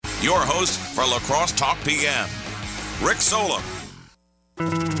your host for Lacrosse Talk PM, Rick Solem.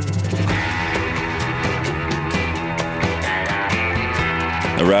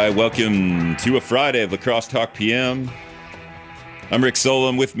 All right, welcome to a Friday of Lacrosse Talk PM. I'm Rick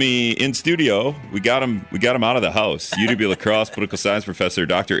Solem. With me in studio, we got him out of the house. UW Lacrosse political science professor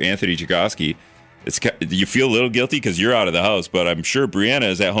Dr. Anthony Jagoski. You feel a little guilty because you're out of the house, but I'm sure Brianna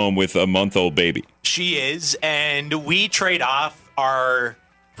is at home with a month-old baby. She is, and we trade off our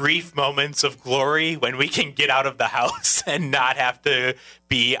brief moments of glory when we can get out of the house and not have to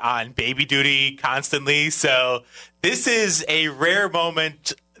be on baby duty constantly. So this is a rare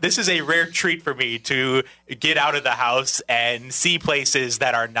moment. This is a rare treat for me to get out of the house and see places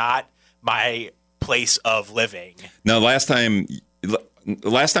that are not my place of living. Now, last time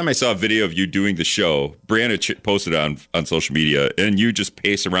I saw a video of you doing the show, Brianna posted on social media, and you just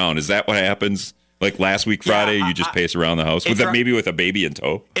pace around. Is that what happens? Like last week, Friday, you just pace around the house? Maybe with a baby in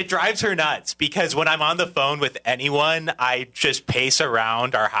tow? It drives her nuts because when I'm on the phone with anyone, I just pace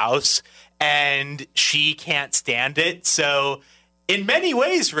around our house, and she can't stand it. So in many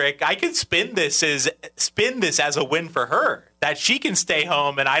ways, Rick, I could spin this as a win for her, that she can stay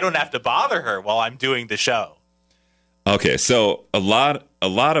home and I don't have to bother her while I'm doing the show. Okay, so a lot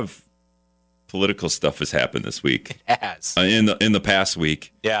of political stuff has happened this week. It has. In the past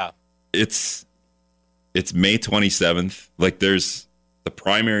week. Yeah. It's May 27th. Like there's the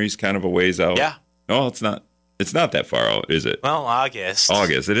primaries kind of a ways out. Yeah. No, it's not that far out, is it? Well, August.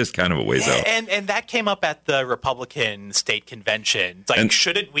 It is kind of a ways out. And that came up at the Republican state convention. It's like,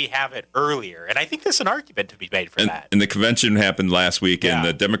 shouldn't we have it earlier? And I think there's an argument to be made for that. And the convention happened last week, and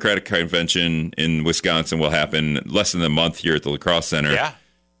the Democratic convention in Wisconsin will happen less than a month here at the Lacrosse Center. Yeah.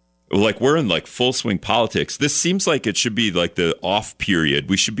 Like we're in like full swing politics. This seems like it should be like the off period.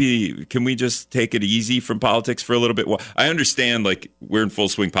 Can we just take it easy from politics for a little bit? Well, I understand like we're in full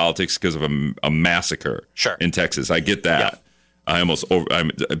swing politics because of a massacre in Texas. I get that. Yeah.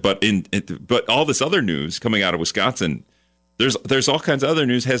 But all this other news coming out of Wisconsin, there's all kinds of other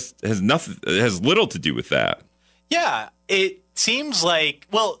news has little to do with that. Yeah, it seems like,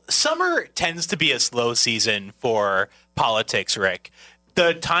 summer tends to be a slow season for politics, Rick.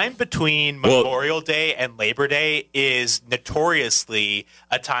 The time between Memorial Day and Labor Day is notoriously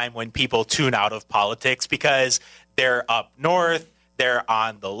a time when people tune out of politics because they're up north, they're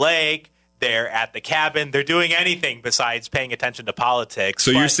on the lake, they're at the cabin, they're doing anything besides paying attention to politics.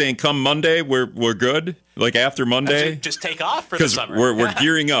 So you're saying come Monday we're good? Like after Monday? Just take off for the summer. Because we're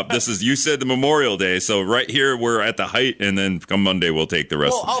gearing up. You said the Memorial Day, so right here we're at the height, and then come Monday we'll take the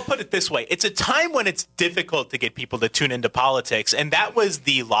rest. Well, I'll put it this way. It's a time when it's difficult to get people to tune into politics, and that was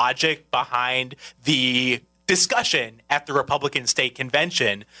the logic behind the discussion at the Republican State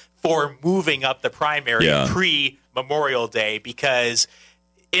Convention for moving up the primary pre-Memorial Day, because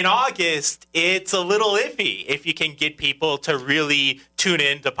in August, it's a little iffy if you can get people to really tune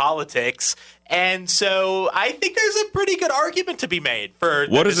into politics. And so I think there's a pretty good argument to be made for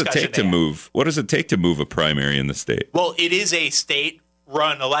what does it take to move? What does it take to move a primary in the state? Well, it is a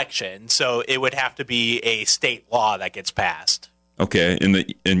state-run election, so it would have to be a state law that gets passed. Okay,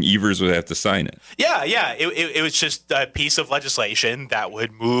 and Evers would have to sign it. Yeah. It was just a piece of legislation that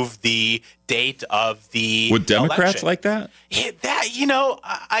would move the date of the Would Democrats election. Like that? Yeah,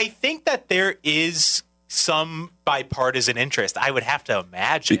 I think that there is some bipartisan interest. I would have to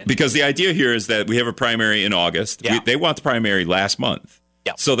imagine. Because the idea here is that we have a primary in August. Yeah. They want the primary last month.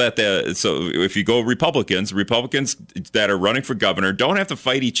 Yep. So if you go Republicans that are running for governor don't have to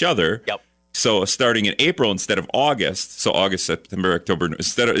fight each other. Yep. So starting in April instead of August, so August, September, October,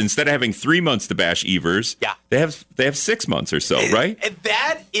 instead of having 3 months to bash Evers, they have 6 months or so, right? And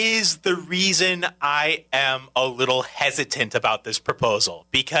that is the reason I am a little hesitant about this proposal,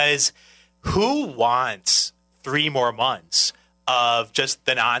 because who wants 3 more months of just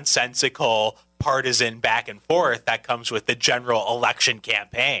the nonsensical partisan back and forth that comes with the general election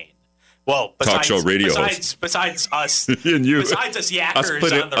campaign? Well, talk show radio besides us, and you. Besides us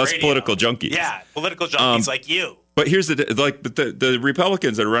yackers on the radio. Political junkies. Yeah, political junkies like you. But here's the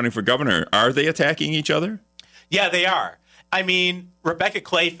Republicans that are running for governor, are they attacking each other? Yeah, they are. I mean, Rebecca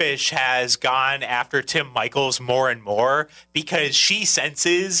Clayfish has gone after Tim Michels more and more because she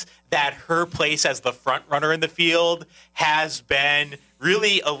senses that her place as the front runner in the field has been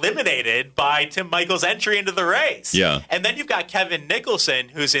really eliminated by Tim Michels' entry into the race. Yeah. And then you've got Kevin Nicholson,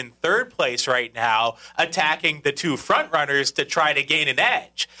 who's in third place right now, attacking the two front runners to try to gain an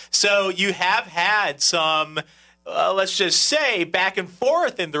edge. So you have had some let's just say, back and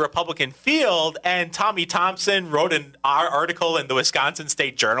forth in the Republican field. And Tommy Thompson wrote an article in the Wisconsin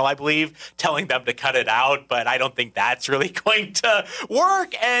State Journal, I believe, telling them to cut it out. But I don't think that's really going to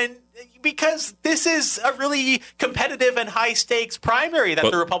work. And because this is a really competitive and high-stakes primary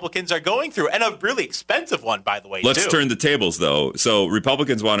that the Republicans are going through, and a really expensive one, by the way, Let's turn the tables, though. So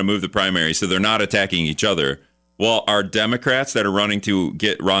Republicans want to move the primary, so they're not attacking each other. Well, our Democrats that are running to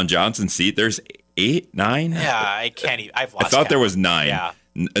get Ron Johnson's seat, there's 8, 9? Yeah, I can't even. I've lost I thought count. there was 9. Yeah.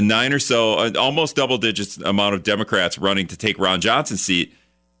 9 or so, almost double digits amount of Democrats running to take Ron Johnson's seat.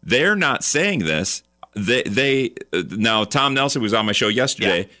 They're not saying this. They now, Tom Nelson was on my show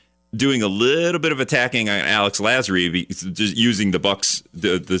yesterday. Yeah. Doing a little bit of attacking on Alex Lazary, just using the Bucks,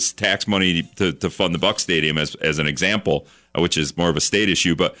 this tax money to fund the Bucks Stadium as an example, which is more of a state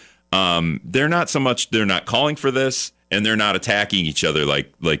issue. But they're not so much. They're not calling for this, and they're not attacking each other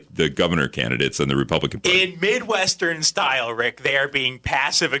like the governor candidates and the Republican Party. In Midwestern style, Rick, they are being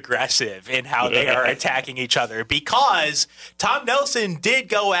passive aggressive in how they are attacking each other, because Tom Nelson did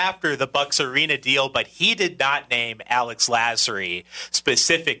go after the Bucks Arena deal, but he did not name Alex Lazary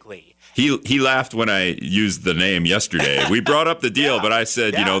specifically. He laughed when I used the name yesterday. We brought up the deal, but I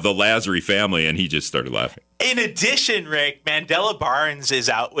said, the Lazary family, and he just started laughing. In addition, Rick, Mandela Barnes is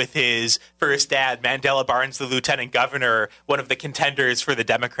out with his first ad. Mandela Barnes, the lieutenant governor, one of the contenders for the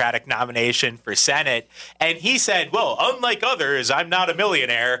Democratic nomination for Senate. And he said, well, unlike others, I'm not a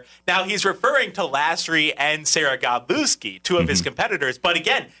millionaire. Now, he's referring to Lazary and Sarah Godlewski, two of his competitors, but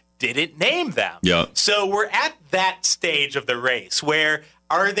again, didn't name them. Yeah. So we're at that stage of the race where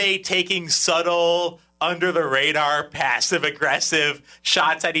are they taking subtle, under-the-radar, passive-aggressive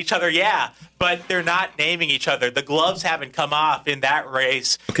shots at each other? Yeah, but they're not naming each other. The gloves haven't come off in that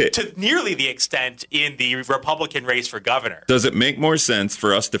race to nearly the extent in the Republican race for governor. Does it make more sense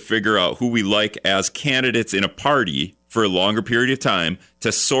for us to figure out who we like as candidates in a party for a longer period of time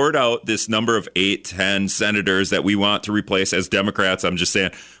to sort out this number of 8, 10 senators that we want to replace as Democrats? I'm just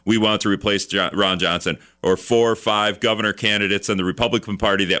saying we want to replace Ron Johnson, or 4 or 5 governor candidates in the Republican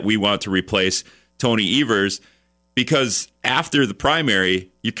Party that we want to replace Tony Evers, because after the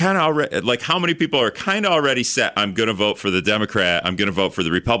primary, you kind of already, like, how many people are kind of already set? I'm going to vote for the Democrat. I'm going to vote for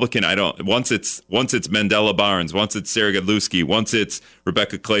the Republican. I don't. Once it's Mandela Barnes, once it's Sarah Godlewski, once it's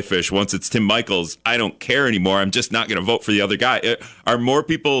Rebecca Clayfish, once it's Tim Michaels, I don't care anymore. I'm just not going to vote for the other guy. Are more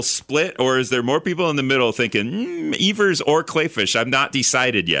people split, or is there more people in the middle thinking Evers or Clayfish? I'm not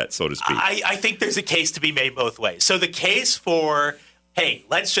decided yet, so to speak. I think there's a case to be made both ways. So the case for, hey,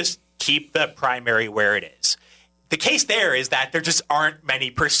 let's just keep the primary where it is. The case there is that there just aren't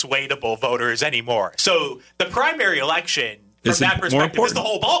many persuadable voters anymore. So the primary election, from that perspective, is the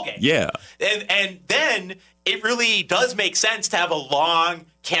whole ballgame. Yeah. And then it really does make sense to have a long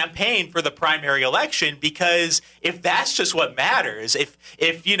campaign for the primary election, because if that's just what matters, if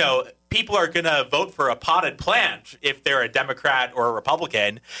people are going to vote for a potted plant if they're a Democrat or a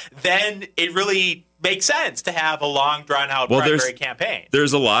Republican, then it really makes sense to have a long, drawn-out primary campaign.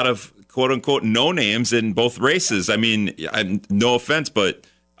 There's a lot of quote-unquote no names in both races. I mean, no offense, but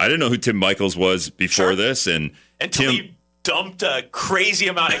I didn't know who Tim Michaels was before this. Until he dumped a crazy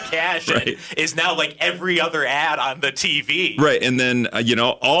amount of cash and is now like every other ad on the TV. Right. And then,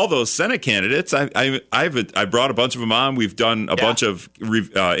 all those Senate candidates, I brought a bunch of them on. We've done a bunch of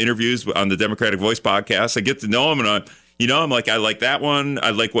interviews on the Democratic Voice podcast. I get to know them, and I'm like, I like that one.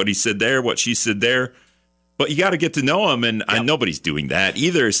 I like what he said there, what she said there. But you got to get to know them, and nobody's doing that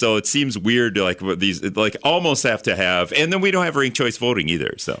either. So it seems weird to almost have to have, and then we don't have ranked choice voting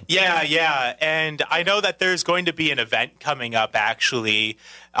either. So yeah, and I know that there's going to be an event coming up actually,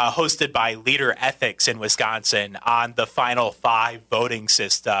 hosted by Leader Ethics in Wisconsin on the Final 5 voting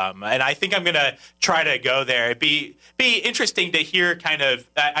system, and I think I'm going to try to go there. It'd be interesting to hear kind of.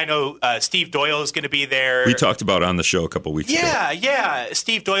 I know Steve Doyle is going to be there. We talked about it on the show a couple weeks ago. Yeah.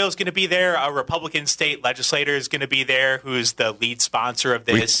 Steve Doyle is going to be there. A Republican state legislator is going to be there, who's the lead sponsor of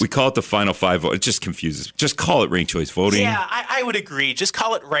this. We call it the Final 5 vote. It just confuses. Just call it ranked choice voting. Yeah, I would agree. Just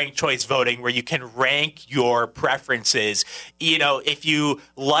call it ranked choice voting, where you can rank your preferences. If you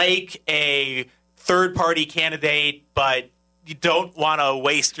like a third-party candidate, but you don't want to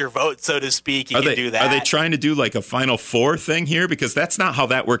waste your vote, so to speak, you can do that. Are they trying to do like a Final 4 thing here? Because that's not how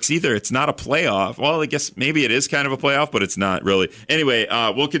that works either. It's not a playoff. Well, I guess maybe it is kind of a playoff, but it's not really. Anyway,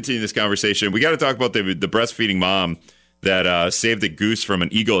 we'll continue this conversation. We got to talk about the breastfeeding mom that saved a goose from an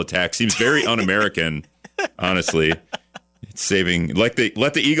eagle attack. Seems very un-American, honestly. It's saving, let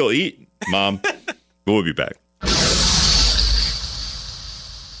the eagle eat, Mom. But we'll be back.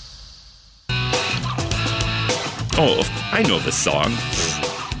 Oh, I know the song.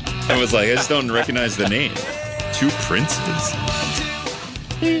 I was like, I just don't recognize the name. Two princes.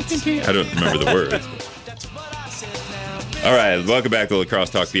 I don't remember the words. All right, welcome back to Lacrosse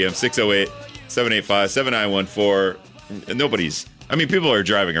Talk PM, 608-785-7914. Nobody's, I mean, people are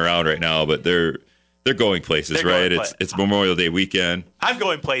driving around right now, but they're going places, right? It's Memorial Day weekend. I'm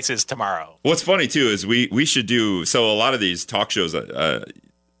going places tomorrow. What's funny, too, is we should do, so a lot of these talk shows on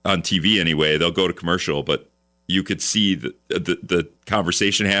TV anyway, they'll go to commercial, but you could see the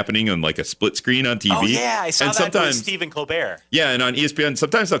conversation happening on like a split screen on TV. Oh, yeah, I saw that with Stephen Colbert. Yeah, and on ESPN,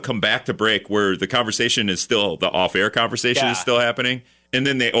 sometimes they'll come back to break where the conversation is still, the off-air conversation is still happening, and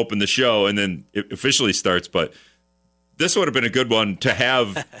then they open the show, and then it officially starts. But this would have been a good one to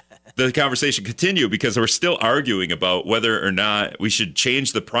have the conversation continue because we're still arguing about whether or not we should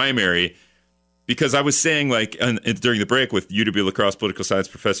change the primary. Because I was saying, like, during the break with UW La Crosse political science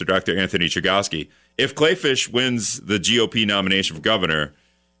professor Dr. Anthony Chergosky, if Clayfish wins the GOP nomination for governor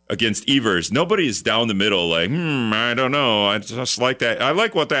against Evers, nobody's down the middle like, I don't know. I just like that. I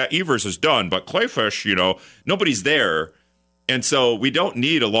like what that Evers has done, but Clayfish, nobody's there. And so we don't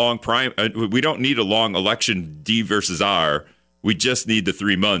need a long we don't need a long election D versus R. We just need the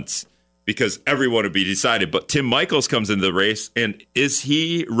 3 months. Because everyone would be decided. But Tim Michaels comes into the race, and is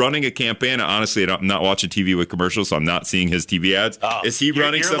he running a campaign? Honestly, I'm not watching TV with commercials, so I'm not seeing his TV ads. Is he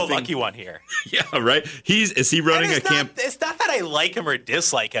running something? You're the lucky one here. Yeah, right? Is he running a campaign? It's not that I like him or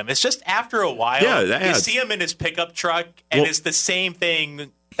dislike him. It's just after a while, you see him in his pickup truck, and it's the same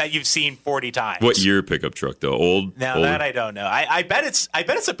thing that you've seen 40 times. What year pickup truck, though? Old? No, old? That I don't know. I bet it's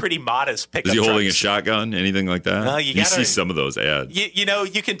a pretty modest pickup truck. Is he holding a shotgun? Anything like that? No, you see some of those ads.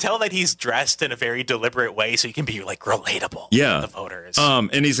 You can tell that he's dressed in a very deliberate way, so he can be like relatable to the voters.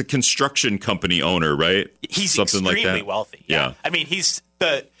 And he's a construction company owner, right? He's something extremely like that. Wealthy. Yeah. I mean,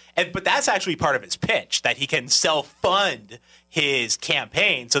 but that's actually part of his pitch, that he can self-fund his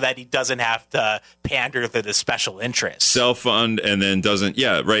campaign so that he doesn't have to pander to the special interests. Self-fund and then doesn't,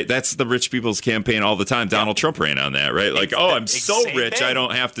 right. That's the rich people's campaign all the time. Donald Trump ran on that, right? Like, I'm so rich, I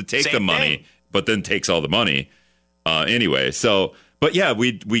don't have to take the money, but then takes all the money. Anyway, so, but yeah,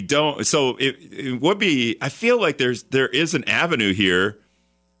 we don't, so it would be, I feel like there is an avenue here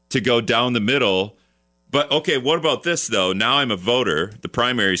to go down the middle. But okay, what about this though? Now I'm a voter, the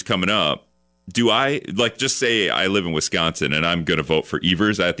primary's coming up. Do I, just say I live in Wisconsin and I'm going to vote for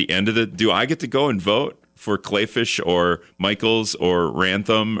Evers at the end of it. Do I get to go and vote for Clayfish or Michaels or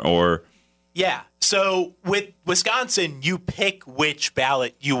Rantham or? Yeah. So with Wisconsin, you pick which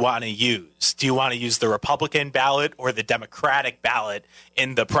ballot you want to use. Do you want to use the Republican ballot or the Democratic ballot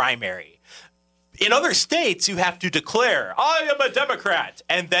in the primary? In other states, you have to declare, I am a Democrat,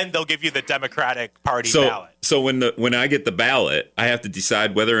 and then they'll give you the Democratic Party ballot. So when I get the ballot, I have to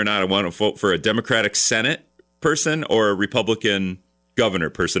decide whether or not I want to vote for a Democratic Senate person or a Republican governor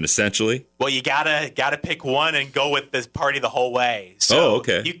person, essentially. Well, you gotta pick one and go with this party the whole way. So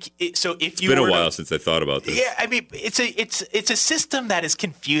okay. It's been a while since I thought about this. Yeah, I mean, it's a system that is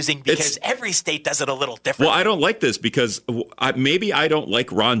confusing because every state does it a little differently. Well, I don't like this because maybe I don't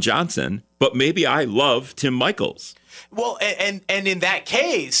like Ron Johnson, but maybe I love Tim Michaels. Well, and in that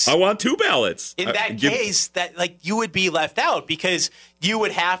case, I want two ballots. In that case, that you would be left out because you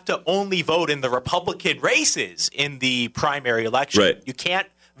would have to only vote in the Republican races in the primary election. Right. You can't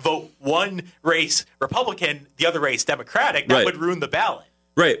vote one race Republican, the other race Democratic. That would ruin the ballot.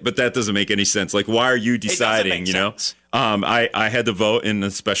 Right, but that doesn't make any sense. Like, why are you deciding, I had to vote in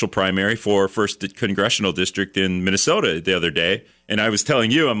a special primary for 1st Congressional District in Minnesota the other day, and I was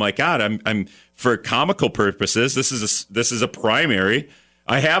telling you, I'm like, God, I'm for comical purposes, this is a primary.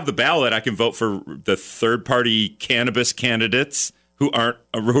 I have the ballot. I can vote for the third-party cannabis candidates who are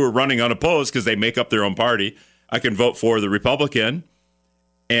running unopposed because they make up their own party. I can vote for the Republican,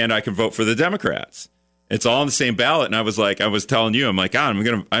 and I can vote for the Democrats. It's all on the same ballot, and I was telling you, I'm like, God,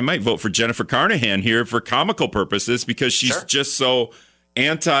 I might vote for Jennifer Carnahan here for comical purposes because she's just so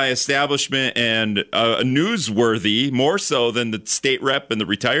anti-establishment and newsworthy, more so than the state rep and the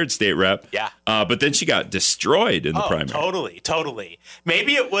retired state rep. Yeah. But then she got destroyed in the primary. Totally.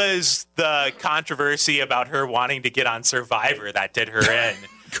 Maybe it was the controversy about her wanting to get on Survivor that did her in.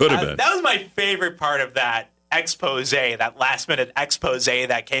 Could have been. That was my favorite part of that expose, that last-minute expose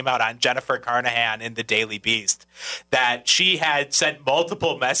that came out on Jennifer Carnahan in the Daily Beast, that she had sent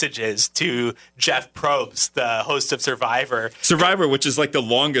multiple messages to Jeff Probst, the host of Survivor. Survivor, which is like the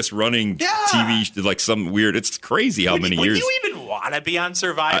longest-running TV, like some weird. It's crazy how many years. Would you even want to be on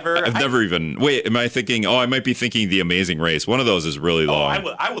Survivor? I've never even. Wait, am I thinking? Oh, I might be thinking The Amazing Race. One of those is really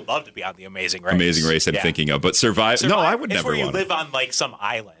long. I would love to be on The Amazing Race. Amazing Race, I'm thinking of, but Survivor. No, I would never want. It's where you live on like some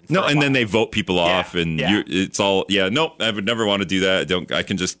island. No, and then they vote people off, and it's all. Yeah, nope. I would never want to do that. I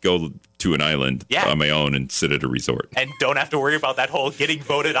can just go to an island on my own and sit at a resort. And don't have to worry about that whole getting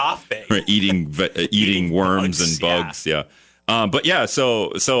voted off thing. Right, eating worms and bugs, yeah. But yeah,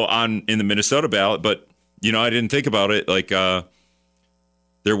 so in the Minnesota ballot, but I didn't think about it. Like there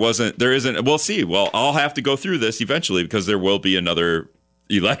isn't. We'll see. Well, I'll have to go through this eventually because there will be another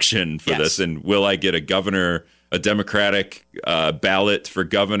election for this, and will I get a Democratic ballot for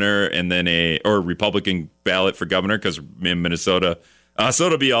governor, and then a Republican ballot for governor? Because in Minnesota. So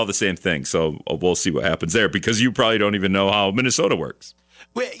it'll be all the same thing. So we'll see what happens there because you probably don't even know how Minnesota works.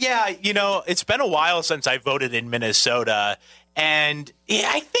 Well, yeah, it's been a while since I voted in Minnesota. And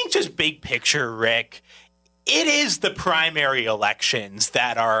I think just big picture, Rick, it is the primary elections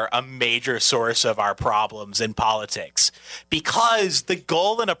that are a major source of our problems in politics, because the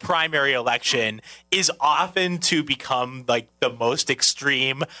goal in a primary election is often to become like the most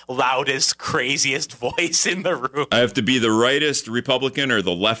extreme, loudest, craziest voice in the room. I have to be the rightest Republican or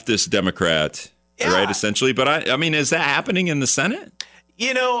the leftist Democrat, right, essentially. But I mean, is that happening in the Senate?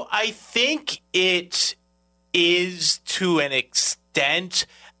 I think it is to an extent.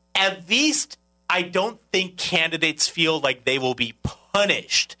 At least I don't think candidates feel like they will be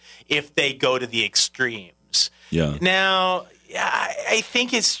punished if they go to the extremes. Yeah. Now, I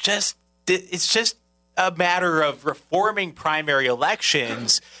think it's just a matter of reforming primary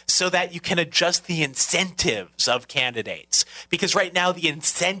elections so that you can adjust the incentives of candidates. Because right now the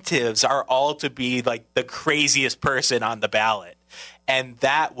incentives are all to be like the craziest person on the ballot. And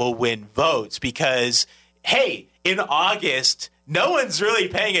that will win votes because, hey, in August, no one's really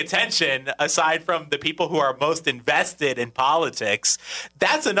paying attention aside from the people who are most invested in politics.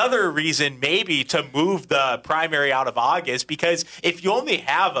 That's another reason maybe to move the primary out of August, because if you only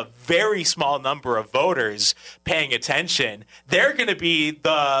have a very small number of voters paying attention, they're going to be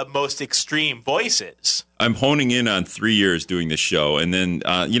the most extreme voices. I'm honing in on 3 years doing this show, and then,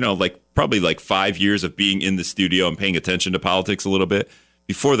 probably 5 years of being in the studio and paying attention to politics a little bit.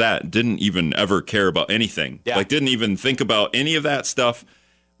 Before that, didn't even ever care about anything. Yeah. Didn't even think about any of that stuff.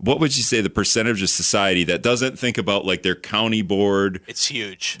 What would you say the percentage of society that doesn't think about their county board? It's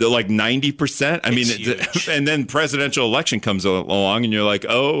huge. They're 90%. Huge. And then presidential election comes along and you're like,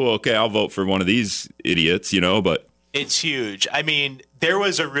 oh, okay, I'll vote for one of these idiots, but. It's huge. I mean, there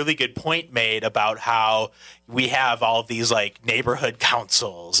was a really good point made about how we have all these neighborhood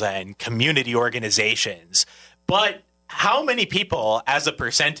councils and community organizations, but how many people as a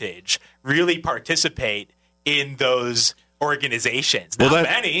percentage really participate in those organizations? Not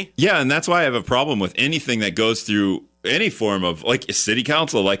many. Yeah, and that's why I have a problem with anything that goes through any form of a city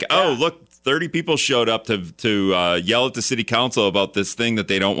council. Oh, look, 30 people showed up to yell at the city council about this thing that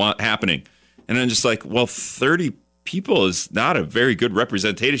they don't want happening. And I'm just 30 people is not a very good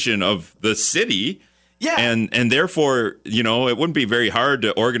representation of the city. Yeah. And therefore, it wouldn't be very hard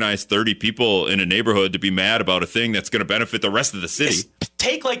to organize 30 people in a neighborhood to be mad about a thing that's going to benefit the rest of the city.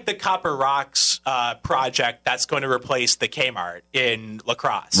 Take the Copper Rocks project that's going to replace the Kmart in La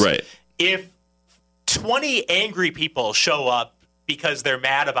Crosse. Right. If 20 angry people show up because they're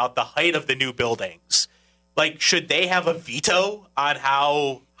mad about the height of the new buildings, should they have a veto on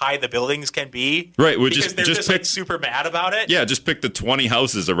how high the buildings can be? Right. Because they're just pick, super mad about it? Yeah, just pick the 20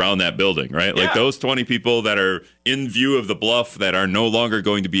 houses around that building, right? Those 20 people that are in view of the bluff that are no longer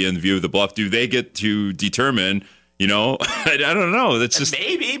going to be in view of the bluff, do they get to determine, I don't know. That's just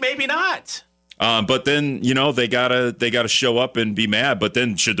maybe not. But then, they gotta show up and be mad. But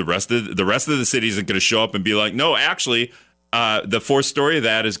then should the rest of the city isn't going to show up and be like, no, actually, the fourth story of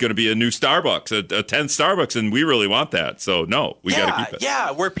that is going to be a new Starbucks, a 10th Starbucks, and we really want that. So, no, we got to keep it.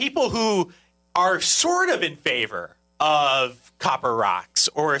 Yeah, we're people who are sort of in favor of Copper Rocks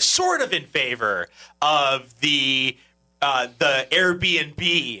or sort of in favor of the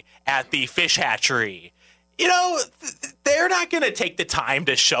Airbnb at the fish hatchery. They're not going to take the time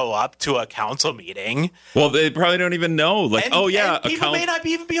to show up to a council meeting. Well, they probably don't even know. And people may not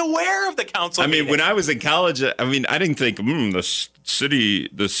even be aware of the council meeting. When I was in college, I didn't think,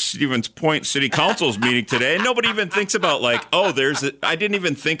 the Stevens Point City Council's meeting today. Nobody even thinks about I didn't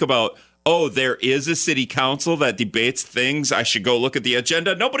even think about, there is a city council that debates things. I should go look at the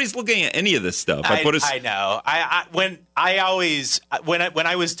agenda. Nobody's looking at any of this stuff. I know. When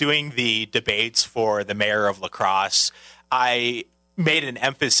I was doing the debates for the mayor of La Crosse, I made an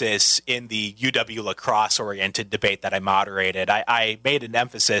emphasis in the UW La Crosse oriented debate that I moderated. I made an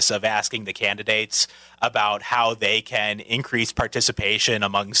emphasis of asking the candidates about how they can increase participation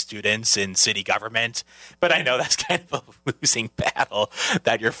among students in city government. But I know that's kind of a losing battle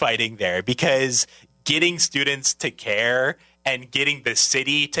that you're fighting there, because getting students to care and getting the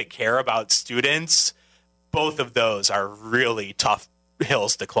city to care about students, both of those are really tough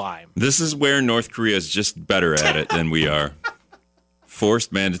hills to climb. This is where North Korea is just better at it than we are.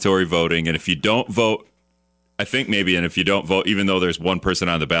 Forced mandatory voting, and if you don't vote, I think maybe, and if you don't vote, even though there's one person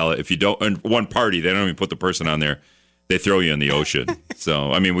on the ballot, if you don't, and one party, they don't even put the person on there. They throw you in the ocean.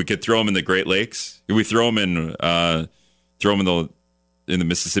 So, I mean, we could throw them in the Great Lakes. We throw them in the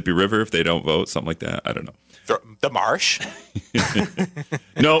Mississippi River if they don't vote, something like that. I don't know. The marsh?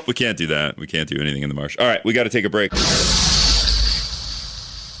 No, we can't do that. We can't do anything in the marsh. All right, we got to take a break.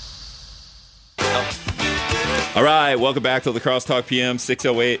 All right, welcome back to La Crosse Talk PM,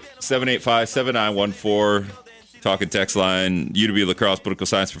 608-785-7914. Talking text line, UW La Crosse political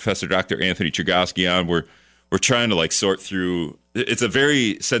science professor Dr. Anthony Chergosky on. We're trying to sort through. It's a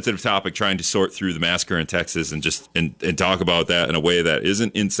very sensitive topic, trying to sort through the massacre in Texas and just and talk about that in a way that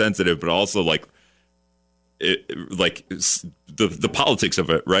isn't insensitive, but also the politics of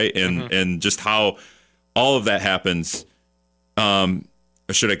it, right? And just how all of that happens.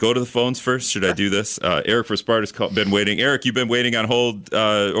 Should I go to the phones first? Should I do this? Eric for Sparta's been waiting. Eric, you've been waiting on hold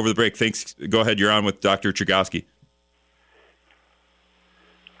over the break. Thanks. Go ahead. You're on with Dr. Chergosky.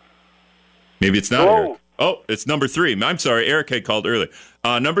 Maybe it's not Hello. Eric. Oh, it's number 3. I'm sorry. Eric had called earlier.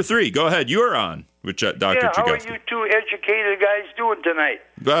 Number 3, go ahead. You are on with Dr. Chergosky. How are you two educated guys doing tonight?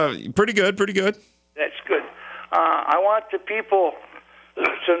 Pretty good. That's good. I want the people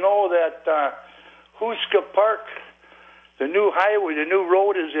to know that Huska Park, the new highway, the new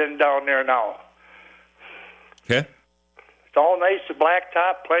road is in down there now. Okay. It's all nice, the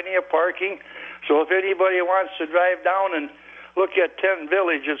blacktop, plenty of parking. So if anybody wants to drive down and look at 10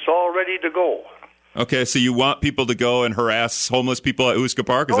 Village, it's all ready to go. Okay, so you want people to go and harass homeless people at Huska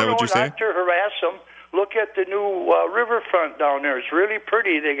Park? Is that what you're saying? Not to harass them. Look at the new riverfront down there. It's really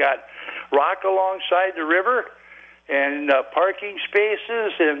pretty. They got rock alongside the river and parking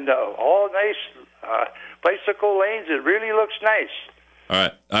spaces and all nice bicycle lanes. It really looks nice. All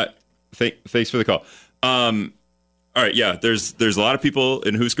right. Thanks for the call. All right, yeah, there's a lot of people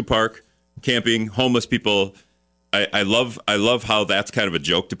in Huska Park camping, homeless people. I love how that's kind of a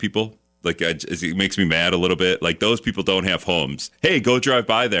joke to people. It makes me mad a little bit. Those people don't have homes. Hey, go drive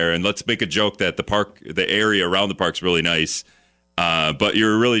by there and let's make a joke that the area around the park's really nice. But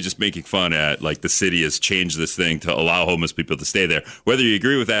you're really just making fun at the city has changed this thing to allow homeless people to stay there. Whether you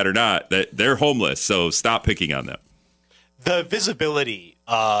agree with that or not, that they're homeless. So stop picking on them. The visibility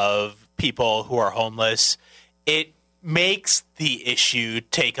of people who are homeless, it makes the issue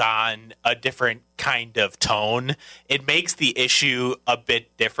take on a different kind of tone. It makes the issue a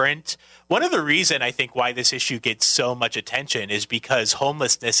bit different. One of the reasons I think why this issue gets so much attention is because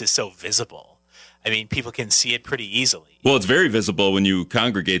homelessness is so visible. I mean, people can see it pretty easily. Well, it's very visible when you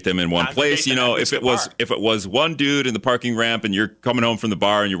congregate them in one place. If it was one dude in the parking ramp and you're coming home from the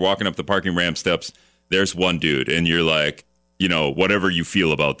bar and you're walking up the parking ramp steps, there's one dude, and you're like, whatever you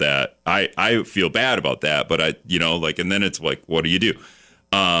feel about that, I feel bad about that, but and then it's like, what do you do?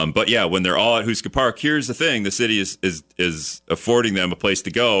 But yeah, when they're all at Huska Park, here's the thing: the city is affording them a place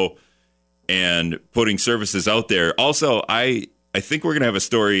to go and putting services out there. Also, I think we're going to have a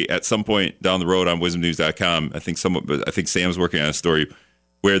story at some point down the road on wisdomnews.com. I think Sam's working on a story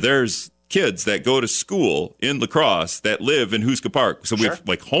where there's kids that go to school in La Crosse that live in Huska Park. So we have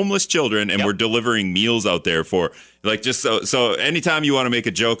homeless children, and we're delivering meals out there for so anytime you want to make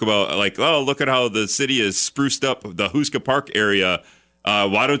a joke about oh, look at how the city has spruced up the Huska Park area.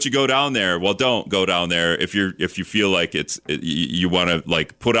 Why don't you go down there? Well, don't go down there if you feel like you want to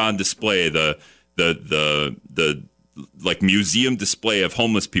put on display the museum display of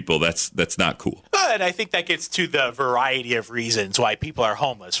homeless people. That's not cool. And I think that gets to the variety of reasons why people are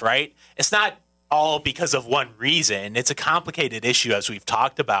homeless, right? It's not all because of one reason. It's a complicated issue, as we've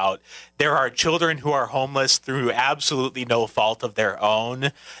talked about. There are children who are homeless through absolutely no fault of their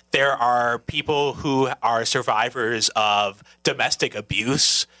own. There are people who are survivors of domestic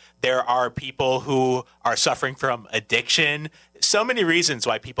abuse. There are people who are suffering from addiction. So many reasons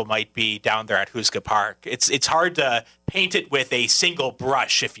why people might be down there at Huska Park. It's hard to paint it with a single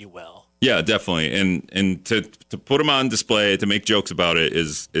brush, if you will. Yeah, definitely. And to put them on display, to make jokes about it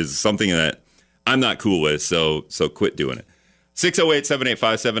is something that I'm not cool with, so quit doing it.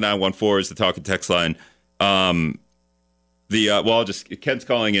 608-785-7914 is the talk and text line. Kent's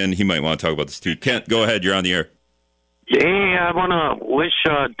calling in. He might want to talk about this too. Kent, go ahead. You're on the air. Hey, I want to wish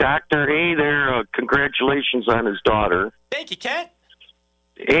Dr. A there congratulations on his daughter. Thank you, Kent.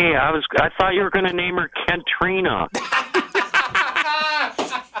 Hey, I thought you were going to name her Kentrina.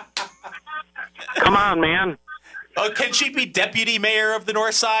 Come on, man. Oh, can she be deputy mayor of the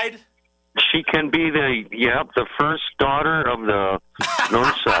North Side? She can be the first daughter of the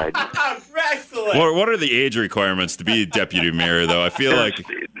North Side. Excellent. What are the age requirements to be deputy mayor, though? I feel like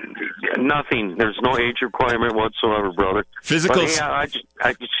Nothing. There's no age requirement whatsoever, brother. Physical. But, yeah,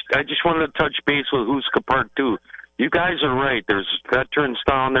 I just wanted to touch base with Huska Park too. You guys are right. There's veterans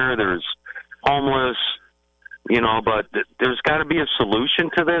down there. There's homeless. But there's got to be a solution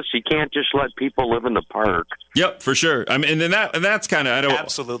to this. You can't just let people live in the park. Yep, for sure. I mean, and that's kind of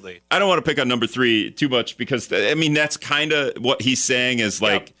Absolutely. I don't want to pick on number 3 too much because I mean that's kind of what he's saying is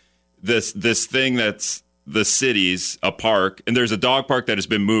like this thing that's the city's a park, and there's a dog park that has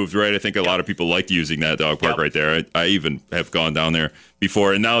been moved, right? I think a lot of people liked using that dog park right there. I even have gone down there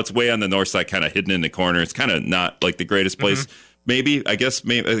before, and now it's way on the north side, kind of hidden in the corner. It's kind of not like the greatest place. Mm-hmm. Maybe because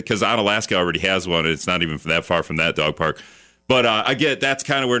Alaska already has one. And it's not even that far from that dog park. But I get that's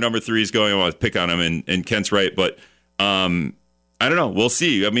kind of where number 3 is going. I want to pick on him, and Kent's right. But I don't know. We'll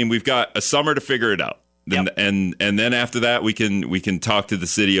see. I mean, we've got a summer to figure it out. Yep. And then after that, we can talk to the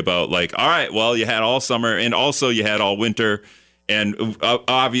city about like, all right, well, you had all summer and also you had all winter. And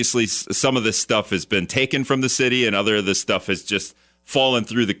obviously some of this stuff has been taken from the city and other of this stuff has just fallen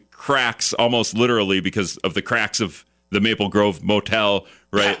through the cracks almost literally because of the cracks of the Maple Grove Motel,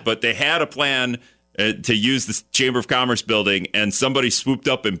 right? Yeah. But they had a plan to use the Chamber of Commerce building, and somebody swooped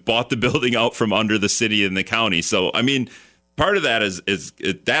up and bought the building out from under the city and the county. So, I mean, part of that is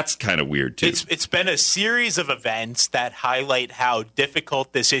that's kind of weird, too. It's been a series of events that highlight how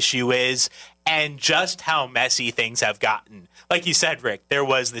difficult this issue is and just how messy things have gotten. Like you said, Rick, there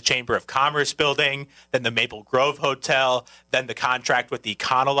was the Chamber of Commerce building, then the Maple Grove Hotel, then the contract with the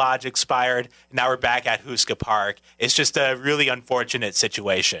Econo Lodge expired, and now we're back at Huska Park. It's just a really unfortunate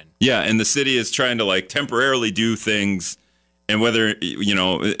situation. Yeah, and the city is trying to like temporarily do things, and whether,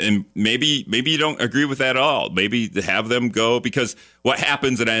 and maybe you don't agree with that at all. Maybe have them go, because what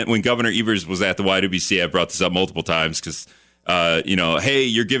happens when Governor Evers was at the YWCA, I've brought this up multiple times because hey,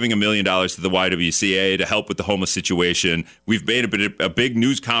 you're giving $1 million to the YWCA to help with the homeless situation. We've made a big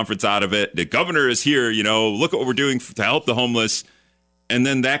news conference out of it. The governor is here, look at what we're doing to help the homeless. And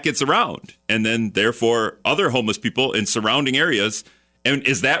then that gets around. And then, therefore, other homeless people in surrounding areas. And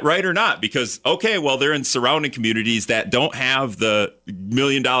is that right or not? Because, okay, well, they're in surrounding communities that don't have the $1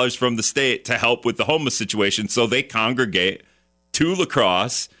 million from the state to help with the homeless situation. So they congregate to La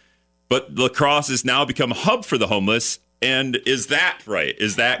Crosse. But La Crosse has now become a hub for the homeless. And is that right?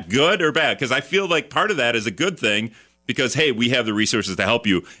 Is that good or bad? Because I feel like part of that is a good thing because, hey, we have the resources to help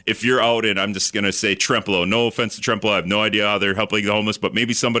you. If you're out in, I'm just going to say Trempealeau, no offense to Trempealeau, I have no idea how they're helping the homeless, but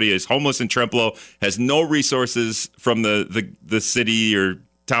maybe somebody is homeless in Trempealeau, has no resources from the city or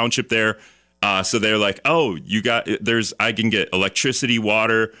township there. So they're like, oh, I can get electricity,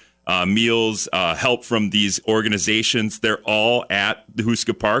 water, meals, help from these organizations. They're all at the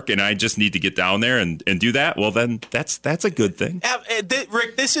Huska Park, and I just need to get down there and do that. Well, then that's a good thing.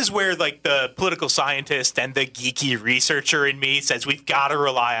 Rick, this is where like the political scientist and the geeky researcher in me says we've got to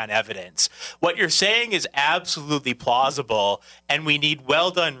rely on evidence. What you're saying is absolutely plausible, and we need well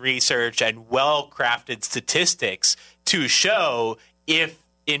done research and well crafted statistics to show if,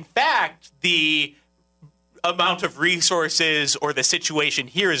 in fact, the amount of resources or the situation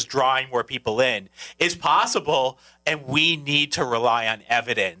here is drawing more people in is possible, and we need to rely on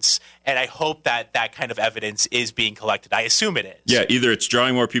evidence. And I hope that kind of evidence is being collected. I assume it is. Yeah, either it's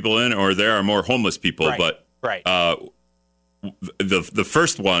drawing more people in or there are more homeless people. Right. But right. The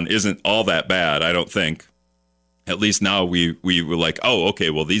first one isn't all that bad, I don't think. At least now we were like, oh, okay,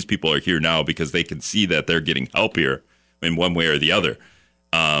 well, these people are here now because they can see that they're getting help here in one way or the other.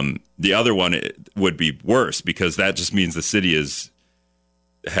 The other one would be worse because that just means the city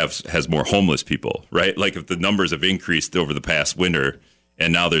has more homeless people, right? Like if the numbers have increased over the past winter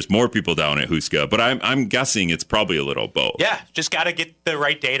and now there's more people down at Huska, but I'm guessing it's probably a little both. Yeah, just got to get the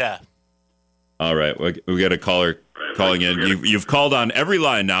right data. All right, we got a caller calling in. You've called on every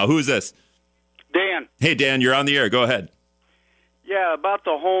line now. Who is this? Dan. Hey, Dan, you're on the air. Go ahead. Yeah, about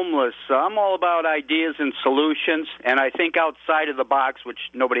the homeless. I'm all about ideas and solutions, and I think outside of the box, which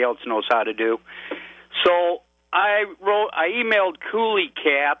nobody else knows how to do. So I emailed Coolie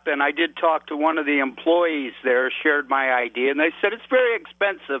Cap, and I did talk to one of the employees there, shared my idea, and they said it's very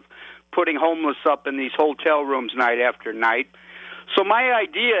expensive putting homeless up in these hotel rooms night after night. So my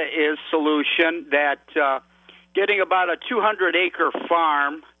idea is solution that getting about a 200-acre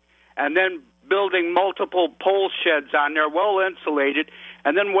farm and then building multiple pole sheds on there, well insulated,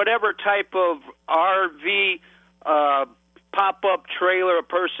 and then whatever type of RV pop-up trailer a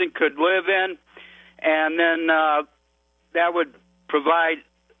person could live in, and then that would provide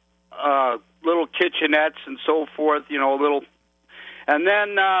little kitchenettes and so forth, little. And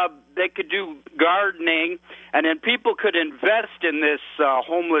then they could do gardening, and then people could invest in this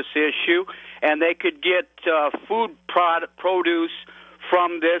homeless issue, and they could get food produce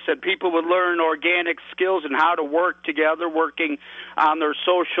from this, and people would learn organic skills and how to work together, working on their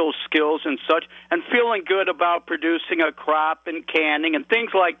social skills and such, and feeling good about producing a crop and canning and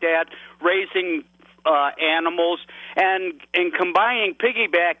things like that, raising animals, and combining,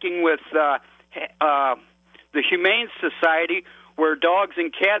 piggybacking with the Humane Society, where dogs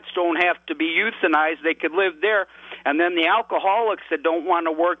and cats don't have to be euthanized. They could live there. And then the alcoholics that don't want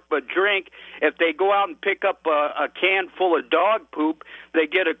to work but drink, if they go out and pick up a can full of dog poop, they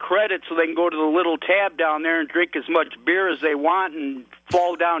get a credit so they can go to the little tab down there and drink as much beer as they want and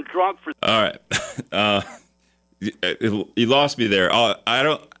fall down drunk. All right. You lost me there.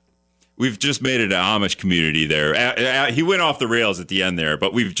 We've just made it an Amish community there. He went off the rails at the end there,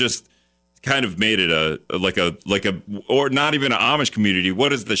 but we've just kind of made it or not even an Amish community.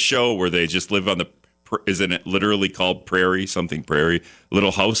 What is the show where they just live on the? Isn't it literally called Prairie? Something Prairie,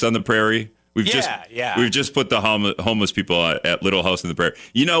 Little House on the Prairie. We've just put the homeless people at Little House on the Prairie.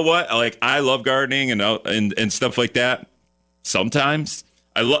 You know what? Like, I love gardening and stuff like that. Sometimes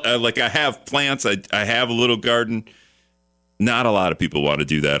I have plants. I have a little garden. Not a lot of people want to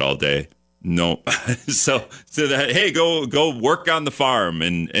do that all day. No. so that, hey, go work on the farm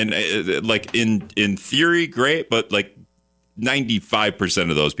and like in theory, great, but like 95%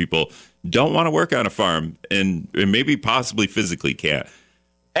 of those people don't want to work on a farm and maybe possibly physically can't.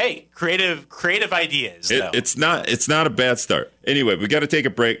 Hey, creative ideas. It's not a bad start. Anyway, we got to take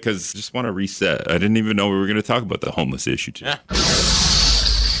a break because I just want to reset. I didn't even know we were going to talk about the homeless issue today. Yeah.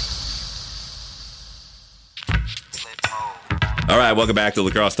 All right, welcome back to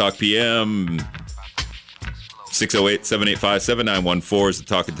Lacrosse Talk PM. 608-785-7914 is the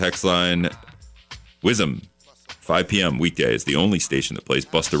talk and text line. Wisdom, 5 p.m. weekday is the only station that plays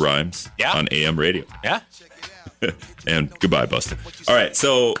Busta Rhymes on AM radio. Yeah. And goodbye, Busta. All right,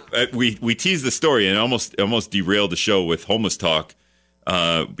 so we teased the story and almost derailed the show with homeless talk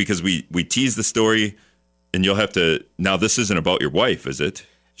because we teased the story, and you'll have to. Now, this isn't about your wife, is it?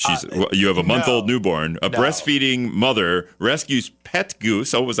 You have a month-old newborn. A breastfeeding mother rescues pet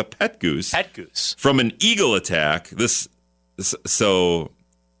goose. Oh, it was a pet goose. Pet goose. From an eagle attack. So,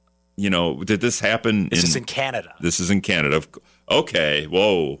 did this happen? This is in Canada. This is in Canada. Okay.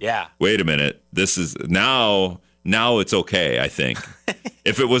 Whoa. Yeah. Wait a minute. This is now it's okay, I think.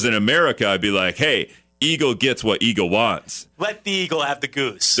 If it was in America, I'd be like, hey, eagle gets what eagle wants. Let the eagle have the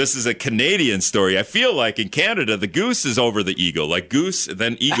goose. This is a Canadian story. I feel like in Canada, the goose is over the eagle. Like goose,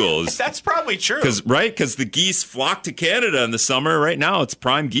 then eagles. That's probably true. Because the geese flock to Canada in the summer. Right now, it's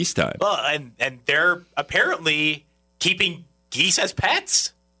prime geese time. Well, and they're apparently keeping geese as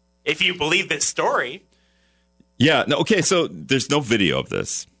pets, if you believe this story. Yeah. No. Okay. So there's no video of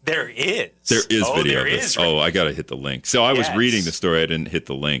this. There is. There is video of this. Right? Oh, I got to hit the link. So I was reading the story. I didn't hit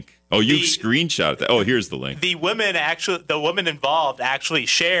the link. Oh, you screenshot that. Oh, here's the link. The woman involved actually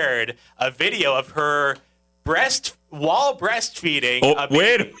shared a video of her while breastfeeding. Oh,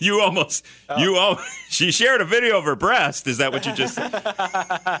 wait, she shared a video of her breast. Is that what you just said?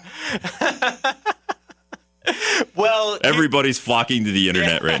 Well, everybody's flocking to the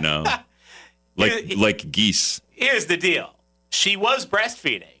internet right now. Like geese. Here's the deal. She was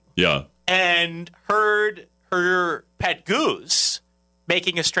breastfeeding. Yeah. And heard her pet goose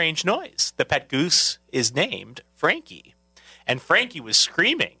making a strange noise. The pet goose is named Frankie. And Frankie was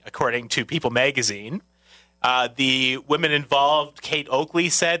screaming, according to People magazine. The women involved, Kate Oakley,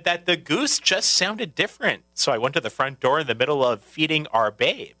 said that the goose just sounded different. So I went to the front door in the middle of feeding our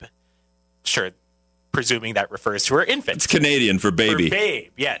babe. Sure, presuming that refers to her infant. It's Canadian for baby. For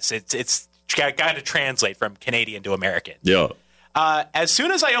babe, yes. It's got to translate from Canadian to American. Yeah. As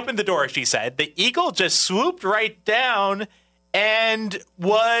soon as I opened the door, she said, the eagle just swooped right down and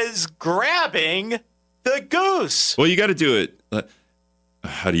was grabbing the goose. Well, you got to do it.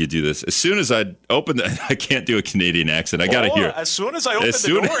 How do you do this? As soon as I opened I can't do a Canadian accent. I got to hear. As soon as I opened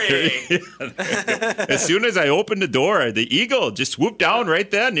the door. As soon as I opened the door, the eagle just swooped down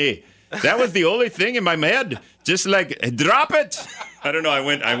right then. That was the only thing in my head. Just like, drop it. I don't know. I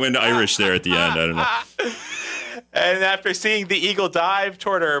went Irish there at the end. I don't know. And after seeing the eagle dive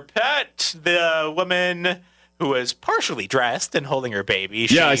toward her pet, the woman who was partially dressed and holding her baby.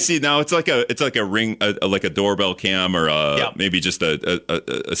 I see now. It's like a ring, like a doorbell cam, or maybe just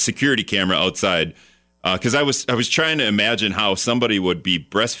a security camera outside. Because I was trying to imagine how somebody would be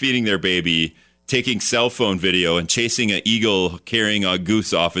breastfeeding their baby, taking cell phone video, and chasing an eagle carrying a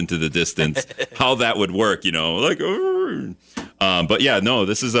goose off into the distance. How that would work, But yeah, no,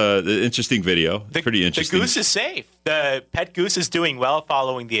 this is an interesting video. Pretty interesting. The goose is safe. The pet goose is doing well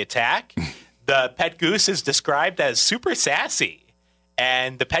following the attack. The pet goose is described as super sassy.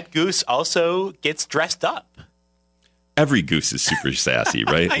 And the pet goose also gets dressed up. Every goose is super sassy,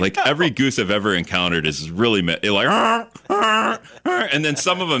 right? Like every goose I've ever encountered is really like, and then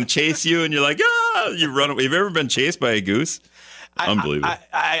some of them chase you, and you're like, you run away. Have you ever been chased by a goose? Unbelievable.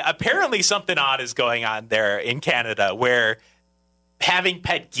 Apparently, something odd is going on there in Canada where having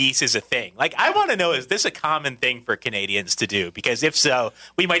pet geese is a thing. Like, I want to know, is this a common thing for Canadians to do? Because if so,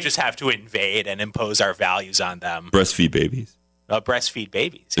 we might just have to invade and impose our values on them. Breastfeed babies. Breastfeed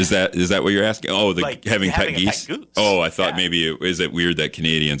babies. Is that what you're asking? Oh, having pet geese? Pet goose. Oh, I thought maybe is it weird that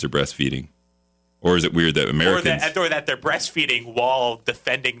Canadians are breastfeeding? Or is it weird that Americans... Or that they're breastfeeding while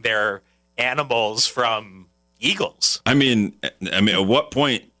defending their animals from eagles. I mean, at what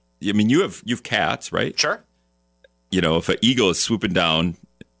point... I mean, you've cats, right? Sure. You know, if an eagle is swooping down...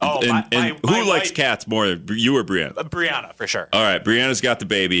 my who likes wife, cats more, you or Brianna? Brianna, for sure. All right, Brianna's got the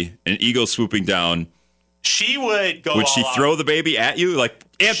baby, an eagle swooping down... She would go. Would she throw the baby at you, like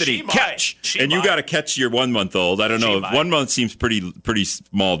Anthony, catch? And you got to catch your 1 month old. I don't know. 1 month seems pretty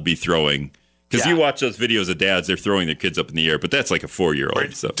small to be throwing, because you watch those videos of dads, they're throwing their kids up in the air, but that's like a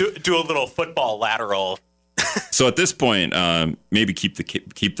 4-year-old. So do a little football lateral. So at this point, maybe keep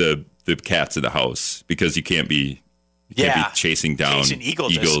the cats in the house, because you can't be chasing down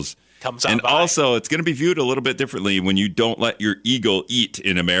eagles. And also, it's going to be viewed a little bit differently when you don't let your eagle eat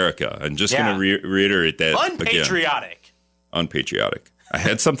in America. I'm just going to reiterate that unpatriotic. Again. Unpatriotic. I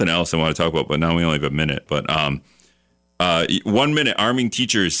had something else I want to talk about, but now we only have a minute. But 1 minute, arming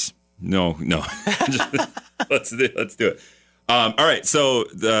teachers. No. Let's do it. All right, so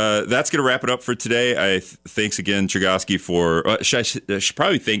that's going to wrap it up for today. Thanks again, Chagosky, for... I should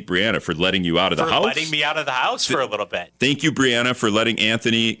probably thank Brianna for letting you out of the house. For letting me out of the house for a little bit. Thank you, Brianna, for letting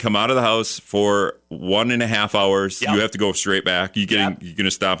Anthony come out of the house for 1.5 hours. Yep. You have to go straight back. You going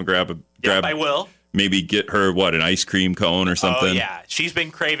to stop and grab? I will. Maybe get her, an ice cream cone or something? Oh, yeah. She's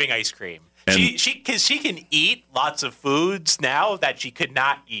been craving ice cream. Because she can eat lots of foods now that she could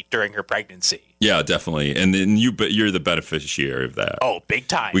not eat during her pregnancy. Yeah, definitely. And then you're the beneficiary of that. Oh, big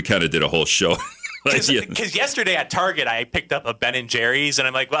time. We kind of did a whole show. Because yesterday at Target, I picked up a Ben & Jerry's, and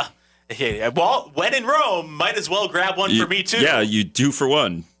I'm like, well, when in Rome, might as well grab one for me, too. Yeah, you 2 for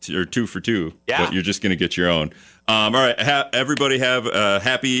 1 or 2 for 2. Yeah. But you're just going to get your own. All right. Everybody have a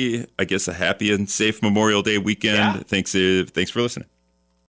happy and safe Memorial Day weekend. Yeah. Thanks for listening.